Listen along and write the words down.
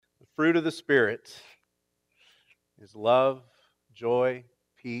fruit of the Spirit is love, joy,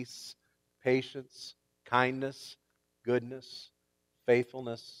 peace, patience, kindness, goodness,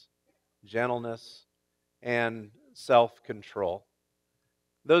 faithfulness, gentleness, and self-control.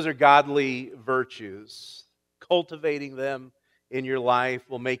 Those are godly virtues. Cultivating them in your life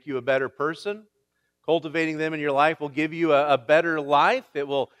will make you a better person. Cultivating them in your life will give you a better life. It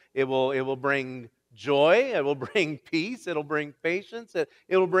will bring joy. It will bring peace. It'll bring patience. It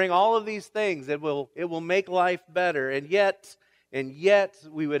will bring all of these things. It will make life better. And yet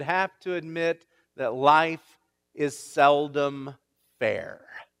we would have to admit that life is seldom fair.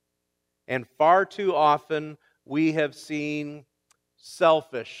 And far too often we have seen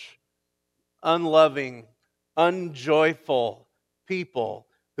selfish, unloving, unjoyful people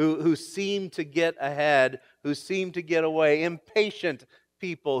who seem to get ahead, who seem to get away, impatient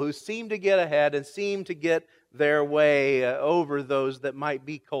people who seem to get ahead and seem to get their way over those that might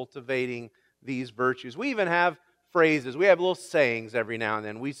be cultivating these virtues. We even have phrases, we have little sayings every now and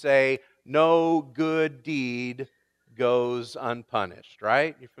then. We say, no good deed goes unpunished,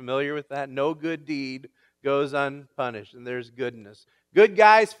 right? You're familiar with that? No good deed goes unpunished, and there's goodness. Good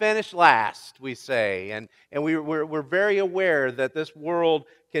guys finish last, we say, and we're very aware that this world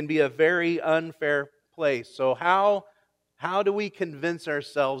can be a very unfair place. So how do we convince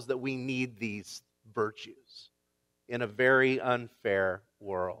ourselves that we need these virtues in a very unfair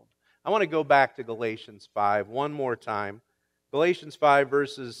world? I want to go back to Galatians 5 one more time. Galatians 5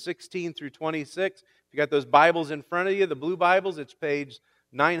 verses 16 through 26. If you got those Bibles in front of you, the blue Bibles, it's page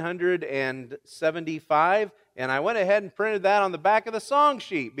 975, and I went ahead and printed that on the back of the song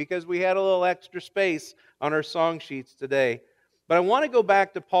sheet because we had a little extra space on our song sheets today. But I want to go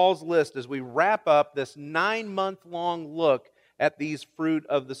back to Paul's list as we wrap up this 9-month-long look at these fruit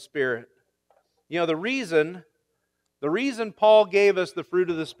of the Spirit. You know, the reason Paul gave us the fruit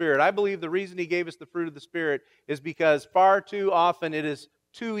of the Spirit, I believe the reason he gave us the fruit of the Spirit is because far too often it is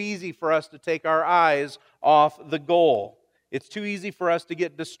too easy for us to take our eyes off the goal. It's too easy for us to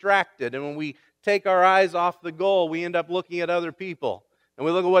get distracted. And when we take our eyes off the goal, we end up looking at other people. And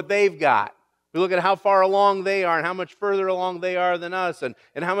we look at what they've got. We look at how far along they are and how much further along they are than us and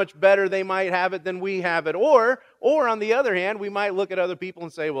how much better they might have it than we have it. Or on the other hand, we might look at other people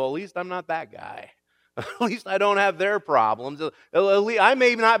and say, well, at least I'm not that guy. At least I don't have their problems. I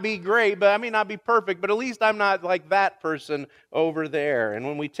may not be great, but I may not be perfect, but at least I'm not like that person over there. And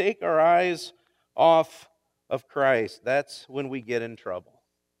when we take our eyes off of Christ, that's when we get in trouble.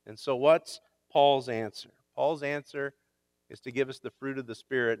 And so what's Paul's answer? Paul's answer is to give us the fruit of the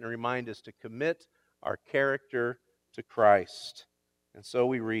Spirit and remind us to commit our character to Christ. And so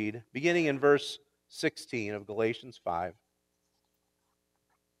we read, beginning in verse 16 of Galatians 5,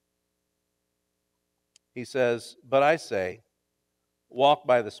 he says, "But I say, walk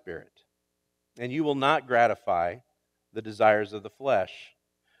by the Spirit, and you will not gratify the desires of the flesh.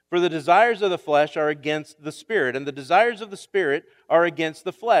 For the desires of the flesh are against the Spirit, and the desires of the Spirit are against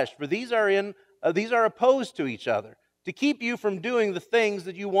the flesh. For these are opposed to each other, to keep you from doing the things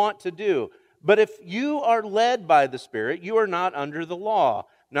that you want to do. But if you are led by the Spirit, you are not under the law.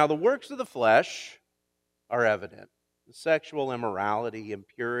 Now the works of the flesh are evident: sexual immorality,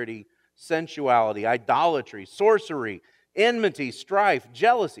 impurity, sensuality, idolatry, sorcery, enmity, strife,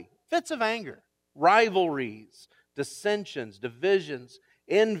 jealousy, fits of anger, rivalries, dissensions, divisions,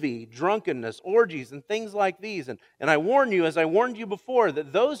 envy, drunkenness, orgies, and things like these. And I warn you, as I warned you before,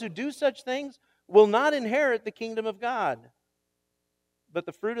 that those who do such things will not inherit the kingdom of God. But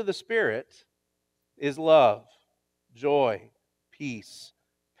the fruit of the Spirit is love, joy, peace,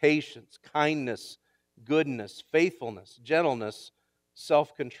 patience, kindness, goodness, faithfulness, gentleness,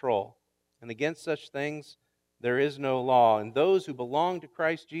 self-control. And against such things there is no law. And those who belong to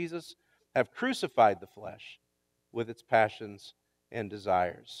Christ Jesus have crucified the flesh with its passions and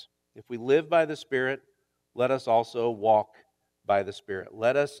desires. If we live by the Spirit, let us also walk by the Spirit.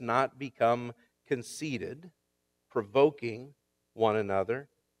 Let us not become conceited, provoking one another,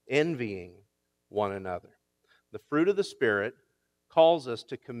 envying one another. The fruit of the Spirit calls us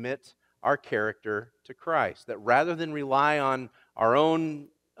to commit our character to Christ. That rather than rely on our own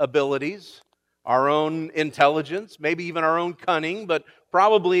abilities, our own intelligence, maybe even our own cunning, but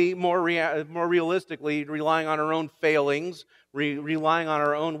probably more realistically, relying on our own failings, relying on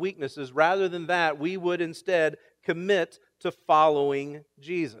our own weaknesses, rather than that, we would instead commit to following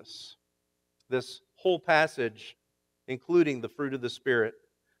Jesus. This whole passage, including the fruit of the Spirit,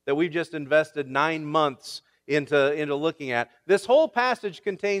 that we've just invested 9 months into looking at, this whole passage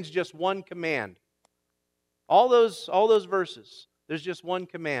contains just one command. All those verses, there's just one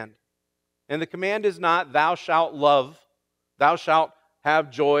command. And the command is not, thou shalt love, thou shalt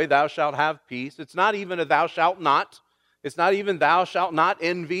have joy, thou shalt have peace. It's not even a thou shalt not. It's not even thou shalt not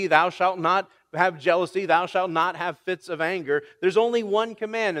envy, thou shalt not have jealousy, thou shalt not have fits of anger. There's only one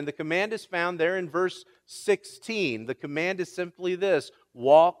command, and the command is found there in verse 16. The command is simply this: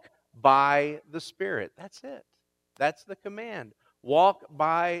 walk by the Spirit. That's it. That's the command. Walk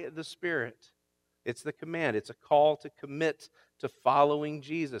by the Spirit. It's the command. It's a call to commit to following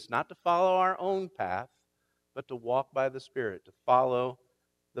Jesus, not to follow our own path, but to walk by the Spirit, to follow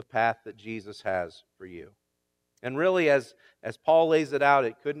the path that Jesus has for you. And really, as Paul lays it out,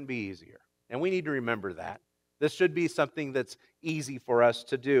 it couldn't be easier. And we need to remember that. This should be something that's easy for us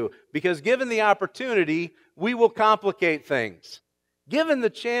to do. Because given the opportunity, we will complicate things. Given the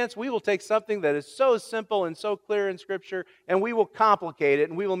chance, we will take something that is so simple and so clear in Scripture, and we will complicate it,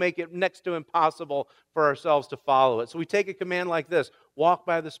 and we will make it next to impossible for ourselves to follow it. So we take a command like this: walk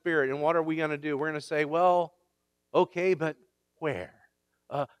by the Spirit. And what are we going to do? We're going to say, well, okay, but where?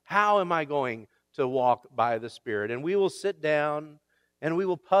 How am I going to walk by the Spirit? And we will sit down and we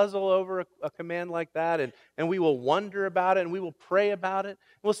will puzzle over a command like that, and we will wonder about it, and we will pray about it. And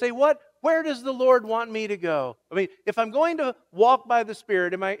we'll say, where does the Lord want me to go? I mean, if I'm going to walk by the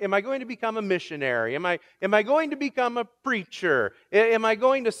Spirit, am I going to become a missionary? Am I going to become a preacher? Am I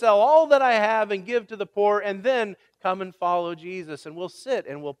going to sell all that I have and give to the poor and then come and follow Jesus? And we'll sit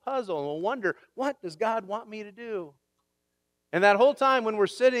and we'll puzzle and we'll wonder, what does God want me to do? And that whole time when we're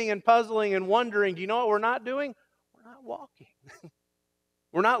sitting and puzzling and wondering, do you know what we're not doing? We're not walking.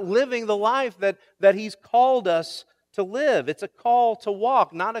 We're not living the life that He's called us to live. It's a call to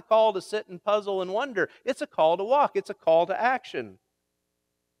walk, not a call to sit and puzzle and wonder. It's a call to walk. It's a call to action.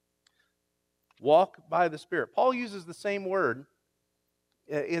 Walk by the Spirit. Paul uses the same word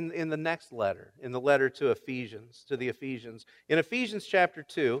in the next letter, in the letter to the Ephesians. In Ephesians chapter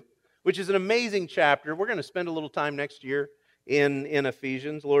 2, which is an amazing chapter. We're going to spend a little time next year in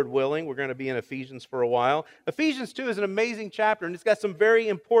Ephesians, Lord willing. We're going to be in Ephesians for a while. Ephesians 2 is an amazing chapter, and it's got some very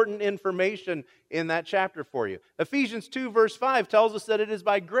important information in that chapter for you. Ephesians 2 verse 5 tells us that it is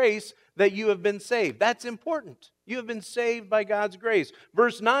by grace that you have been saved. That's important. You have been saved by God's grace.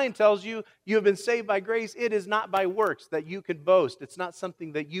 Verse 9 tells you you have been saved by grace. It is not by works that you can boast. It's not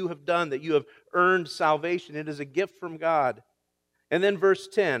something that you have done, that you have earned salvation. It is a gift from God. And then verse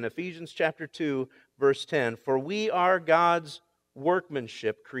 10, Ephesians chapter 2, verse 10, for we are God's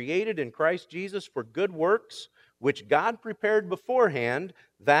workmanship, created in Christ Jesus for good works, which God prepared beforehand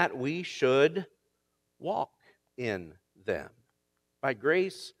that we should walk in them. By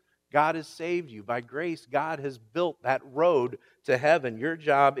grace, God has saved you. By grace, God has built that road to heaven. Your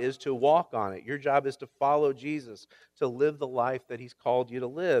job is to walk on it. Your job is to follow Jesus, to live the life that He's called you to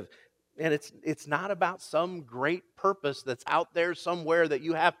live. And it's not about some great purpose that's out there somewhere that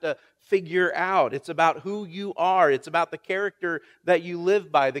you have to figure out. It's about who you are. It's about the character that you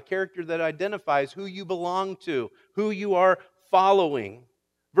live by, the character that identifies who you belong to, who you are following.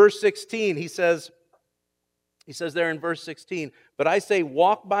 Verse 16, he says there in verse 16, but I say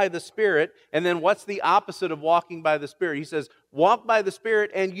walk by the Spirit. And then what's the opposite of walking by the Spirit? He says, walk by the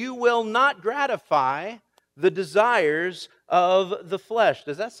Spirit and you will not gratify the desires of the flesh.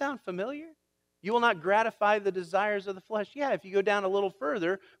 Does that sound familiar? You will not gratify the desires of the flesh. Yeah, if you go down a little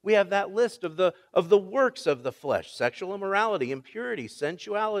further, we have that list of the works of the flesh: sexual immorality, impurity,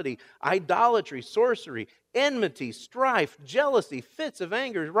 sensuality, idolatry, sorcery, enmity, strife, jealousy, fits of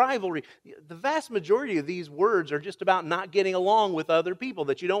anger, rivalry. The vast majority of these words are just about not getting along with other people,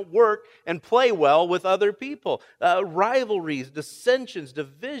 that you don't work and play well with other people. Rivalries, dissensions,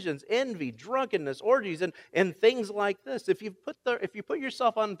 divisions, envy, drunkenness, orgies, and things like this. If you put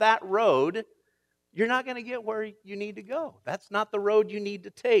yourself on that road, you're not going to get where you need to go. That's not the road you need to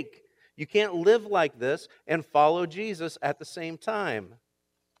take. You can't live like this and follow Jesus at the same time.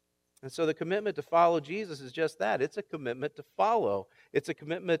 And so the commitment to follow Jesus is just that. It's a commitment to follow. It's a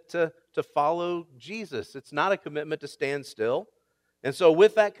commitment to follow Jesus. It's not a commitment to stand still. And so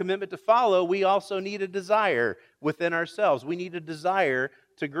with that commitment to follow, we also need a desire within ourselves. We need a desire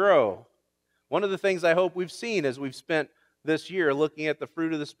to grow. One of the things I hope we've seen as we've spent this year looking at the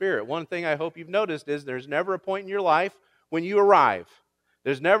fruit of the Spirit, one thing I hope you've noticed is there's never a point in your life when you arrive.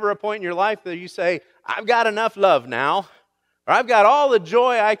 There's never a point in your life that you say, I've got enough love now, or I've got all the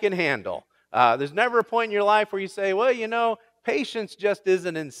joy I can handle. There's never a point in your life where you say, well, you know, patience just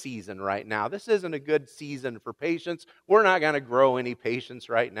isn't in season right now. This isn't a good season for patience. We're not going to grow any patience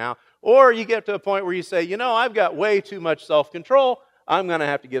right now. Or you get to a point where you say, you know, I've got way too much self-control. I'm going to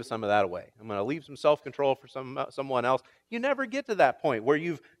have to give some of that away. I'm going to leave some self-control for someone else. You never get to that point where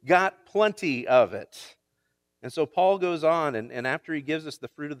you've got plenty of it. And so Paul goes on, and after he gives us the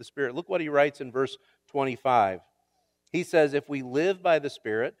fruit of the Spirit, look what he writes in verse 25. He says, if we live by the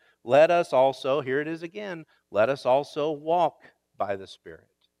Spirit, let us also, here it is again, let us also walk by the Spirit.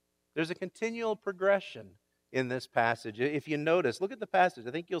 There's a continual progression in this passage. If you notice, look at the passage.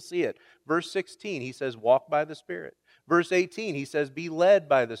 I think you'll see it. Verse 16, he says, walk by the Spirit. Verse 18, he says, be led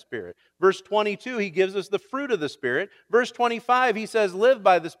by the Spirit. Verse 22, he gives us the fruit of the Spirit. Verse 25, he says, live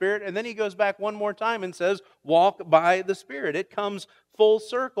by the Spirit. And then he goes back one more time and says, walk by the Spirit. It comes full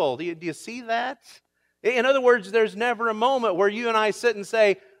circle. Do you see that? In other words, there's never a moment where you and I sit and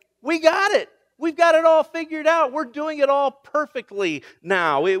say, we got it. We've got it all figured out. We're doing it all perfectly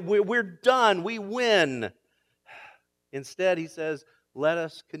now. We're done. We win. Instead, he says, let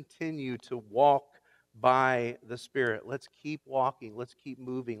us continue to walk by the Spirit. Let's keep walking. Let's keep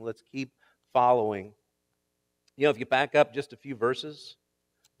moving. Let's keep following. You know, if you back up just a few verses,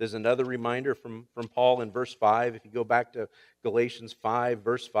 there's another reminder from Paul in verse 5. If you go back to Galatians 5,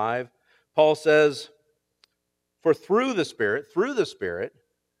 verse 5, Paul says, for through the Spirit,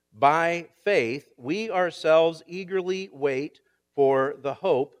 by faith, we ourselves eagerly wait for the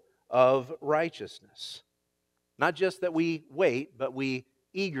hope of righteousness. Not just that we wait, but we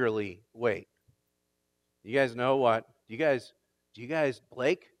eagerly wait. You guys know what? Do you guys,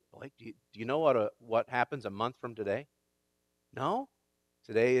 Blake, do you know what happens a month from today? No?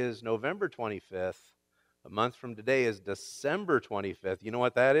 Today is November 25th. A month from today is December 25th. You know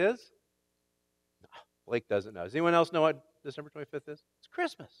what that is? No, Blake doesn't know. Does anyone else know what December 25th is? It's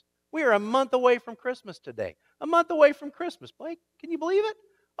Christmas. We are a month away from Christmas today. A month away from Christmas. Blake, can you believe it?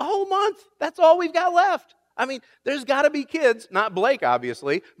 A whole month. That's all we've got left. I mean, there's got to be kids, not Blake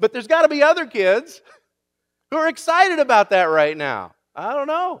obviously, but there's got to be other kids who are excited about that right now. I don't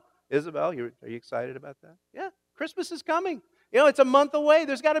know. Isabel, are you excited about that? Yeah, Christmas is coming. You know, it's a month away.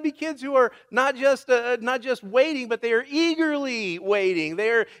 There's got to be kids who are not just waiting, but they are eagerly waiting.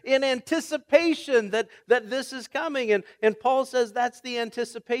 They're in anticipation that this is coming. And Paul says that's the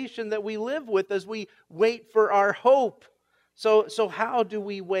anticipation that we live with as we wait for our hope. So how do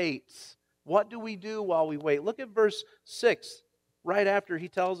we wait? What do we do while we wait? Look at verse 6, right after he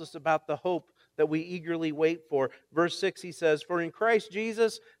tells us about the hope that we eagerly wait for. Verse 6, he says, for in Christ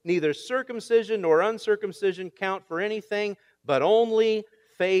Jesus, neither circumcision nor uncircumcision count for anything, but only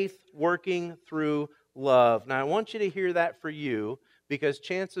faith working through love. Now, I want you to hear that for you, because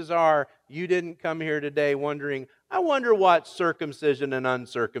chances are you didn't come here today wondering, I wonder what circumcision and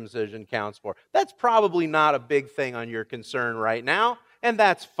uncircumcision counts for. That's probably not a big thing on your concern right now, and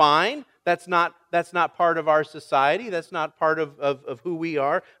that's fine. That's not part of our society. That's not part of who we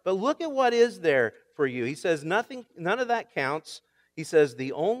are. But look at what is there for you. He says none of that counts. He says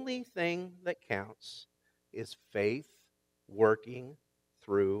the only thing that counts is faith working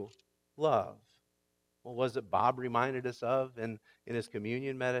through love. What was it Bob reminded us of in his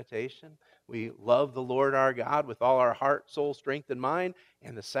communion meditation? We love the Lord our God with all our heart, soul, strength, and mind.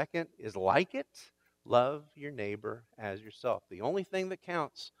 And the second is like it. Love your neighbor as yourself. The only thing that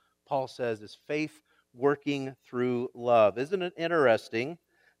counts, Paul says, is faith working through love. Isn't it interesting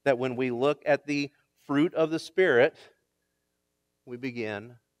that when we look at the fruit of the Spirit, we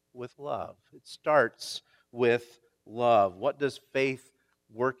begin with love? It starts with love. What does faith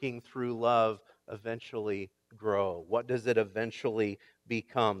working through love eventually grow? What does it eventually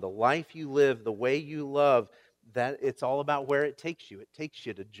become? The life you live, the way you love, that it's all about where it takes you. It takes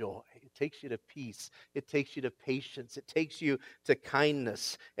you to joy. It takes you to peace. It takes you to patience. It takes you to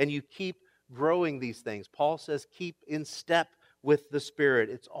kindness. And you keep growing these things. Paul says keep in step with the Spirit.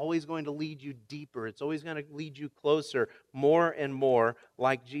 It's always going to lead you deeper. It's always going to lead you closer, more and more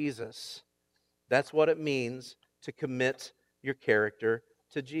like Jesus. That's what it means to commit your character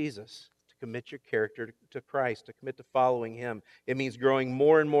to Jesus. Commit your character to Christ, to commit to following Him. It means growing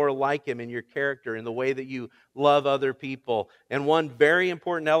more and more like Him in your character, in the way that you love other people. And one very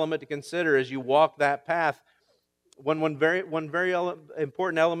important element to consider as you walk that path, one very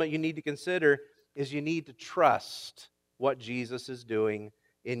important element you need to consider is you need to trust what Jesus is doing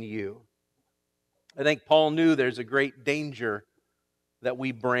in you. I think Paul knew there's a great danger that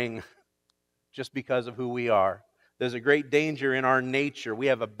we bring just because of who we are. There's a great danger in our nature. We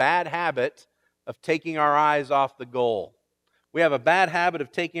have a bad habit of taking our eyes off the goal. We have a bad habit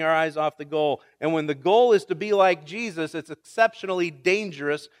of taking our eyes off the goal. And when the goal is to be like Jesus, it's exceptionally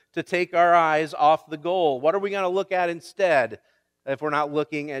dangerous to take our eyes off the goal. What are we going to look at instead if we're not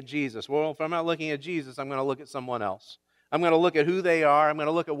looking at Jesus? Well, if I'm not looking at Jesus, I'm going to look at someone else. I'm going to look at who they are. I'm going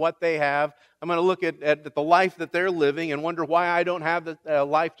to look at what they have. I'm going to look at the life that they're living and wonder why I don't have the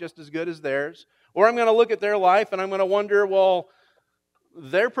life just as good as theirs. Or I'm going to look at their life and I'm going to wonder, well,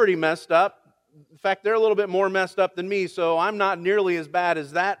 they're pretty messed up. In fact, they're a little bit more messed up than me, so I'm not nearly as bad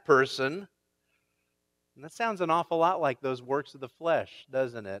as that person. And that sounds an awful lot like those works of the flesh,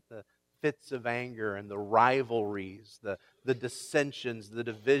 doesn't it? The fits of anger and the rivalries, the dissensions, the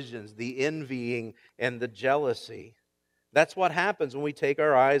divisions, the envying, and the jealousy. That's what happens when we take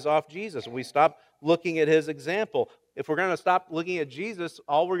our eyes off Jesus, when we stop looking at his example. If we're going to stop looking at Jesus,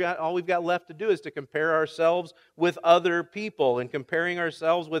 all we've got left to do is to compare ourselves with other people and comparing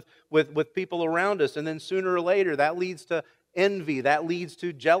ourselves with people around us. And then sooner or later, that leads to envy, that leads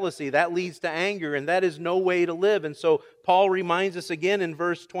to jealousy, that leads to anger, and that is no way to live. And so Paul reminds us again in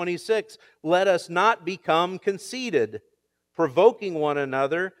verse 26, let us not become conceited, provoking one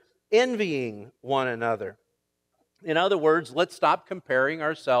another, envying one another. In other words, let's stop comparing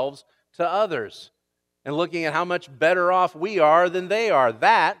ourselves to others and looking at how much better off we are than they are.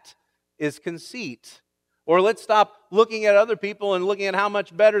 That is conceit. Or let's stop looking at other people and looking at how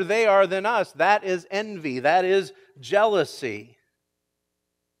much better they are than us. That is envy. That is jealousy.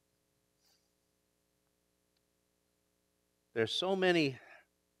 There's so many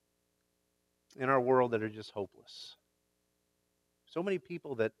in our world that are just hopeless. So many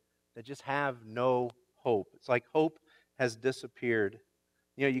people that just have no hope. It's like hope has disappeared.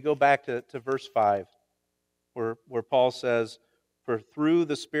 You know, you go back to verse 5 where Paul says, for through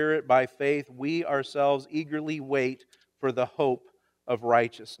the Spirit by faith we ourselves eagerly wait for the hope of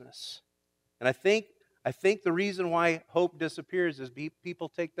righteousness. And I think the reason why hope disappears is people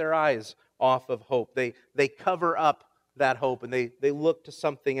take their eyes off of hope. They cover up that hope and they look to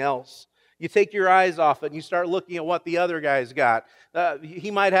something else. You take your eyes off it and you start looking at what the other guy's got.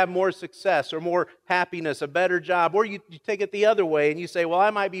 He might have more success or more happiness, a better job. Or you take it the other way and you say, well, I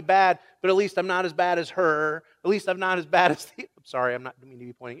might be bad, but at least I'm not as bad as her. At least I'm not as bad as the... I'm sorry, I'm not meaning to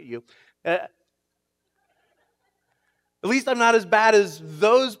be pointing at you. At least I'm not as bad as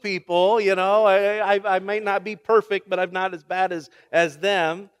those people, you know. I might not be perfect, but I'm not as bad as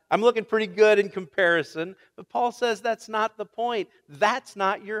them. I'm looking pretty good in comparison. But Paul says that's not the point. That's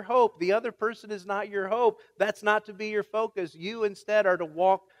not your hope. The other person is not your hope. That's not to be your focus. You instead are to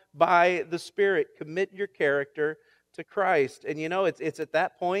walk by the Spirit. Commit your character to Christ. And you know, it's at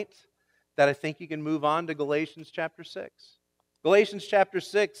that point that I think you can move on to Galatians chapter 6. Galatians chapter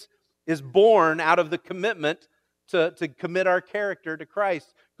 6 is born out of the commitment to commit our character to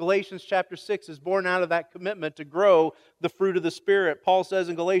Christ. Galatians chapter 6 is born out of that commitment to grow the fruit of the Spirit. Paul says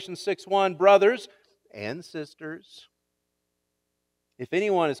in Galatians 6:1, brothers and sisters, if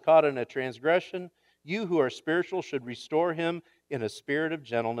anyone is caught in a transgression, you who are spiritual should restore him in a spirit of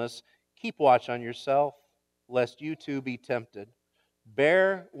gentleness. Keep watch on yourself, lest you too be tempted.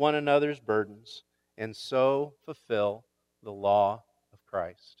 Bear one another's burdens, and so fulfill the law of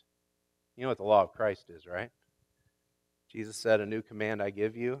Christ. You know what the law of Christ is, right? Jesus said, a new command I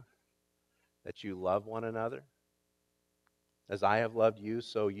give you, that you love one another. As I have loved you,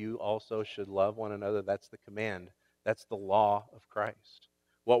 so you also should love one another. That's the command. That's the law of Christ.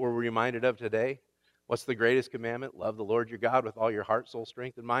 What we're reminded of today, what's the greatest commandment? Love the Lord your God with all your heart, soul,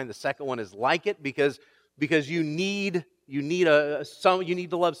 strength, and mind. The second one is like it because you need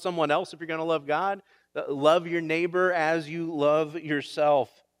to love someone else if you're going to love God. Love your neighbor as you love yourself.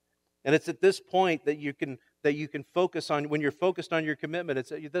 And it's at this point that you can focus on, when you're focused on your commitment,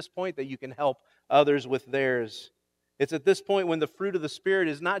 it's at this point that you can help others with theirs. It's at this point when the fruit of the Spirit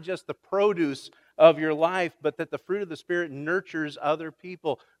is not just the produce of your life, but that the fruit of the Spirit nurtures other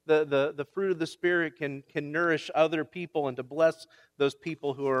people. The fruit of the Spirit can nourish other people and to bless those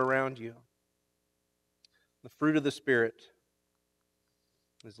people who are around you. The fruit of the Spirit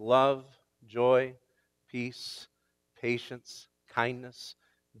is love, joy, peace, patience, kindness,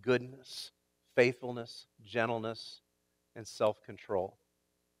 goodness, faithfulness, gentleness, and self-control.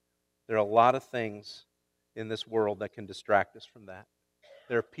 There are a lot of things in this world that can distract us from that.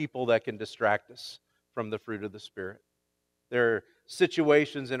 There are people that can distract us from the fruit of the Spirit. There are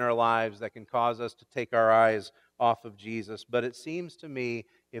situations in our lives that can cause us to take our eyes off of Jesus. But it seems to me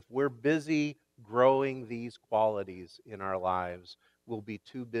if we're busy growing these qualities in our lives, we'll be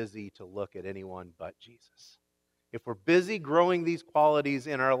too busy to look at anyone but Jesus. If we're busy growing these qualities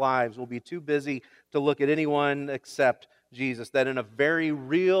in our lives, we'll be too busy to look at anyone except Jesus. That in a very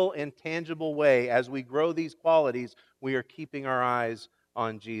real and tangible way, as we grow these qualities, we are keeping our eyes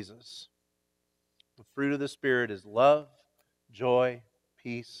on Jesus. The fruit of the Spirit is love, joy,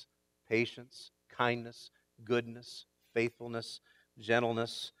 peace, patience, kindness, goodness, faithfulness,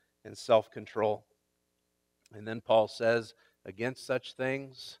 gentleness, and self-control. And then Paul says, against such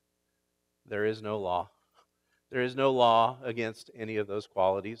things, there is no law. There is no law against any of those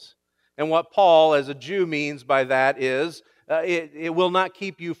qualities. And what Paul, as a Jew, means by that is it will not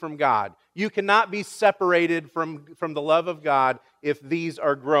keep you from God. You cannot be separated from the love of God if these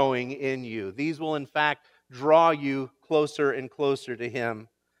are growing in you. These will, in fact, draw you closer and closer to Him.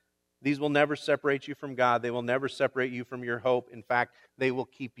 These will never separate you from God. They will never separate you from your hope. In fact, they will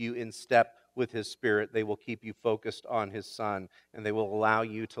keep you in step with His Spirit. They will keep you focused on His Son, and they will allow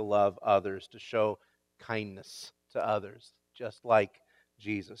you to love others, to show kindness to others, just like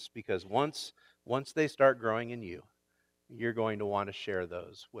Jesus. Because once they start growing in you, you're going to want to share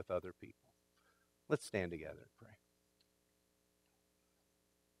those with other people. Let's stand together and pray.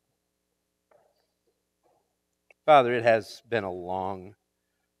 Father, it has been a long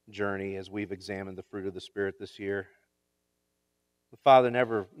journey as we've examined the fruit of the Spirit this year. Father,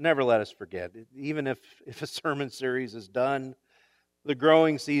 never let us forget. Even if a sermon series is done, the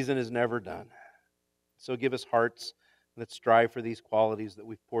growing season is never done. So give us hearts that strive for these qualities that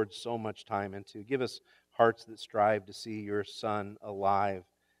we've poured so much time into. Give us hearts that strive to see your Son alive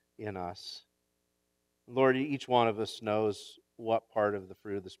in us. Lord, each one of us knows what part of the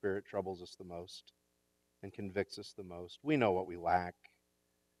fruit of the Spirit troubles us the most and convicts us the most. We know what we lack,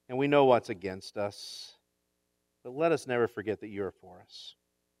 and we know what's against us. But let us never forget that you are for us.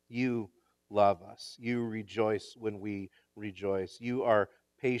 You love us. You rejoice when we rejoice. You are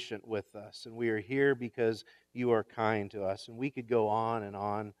patient with us, and we are here because you are kind to us. And we could go on and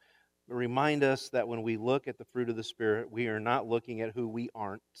on. But remind us that when we look at the fruit of the Spirit, we are not looking at who we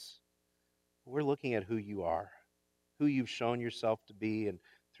aren't. We're looking at who you are, who you've shown yourself to be, and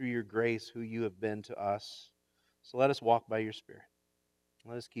through your grace, who you have been to us. So let us walk by your Spirit.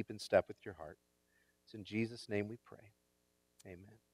 Let us keep in step with your heart. It's in Jesus' name we pray. Amen.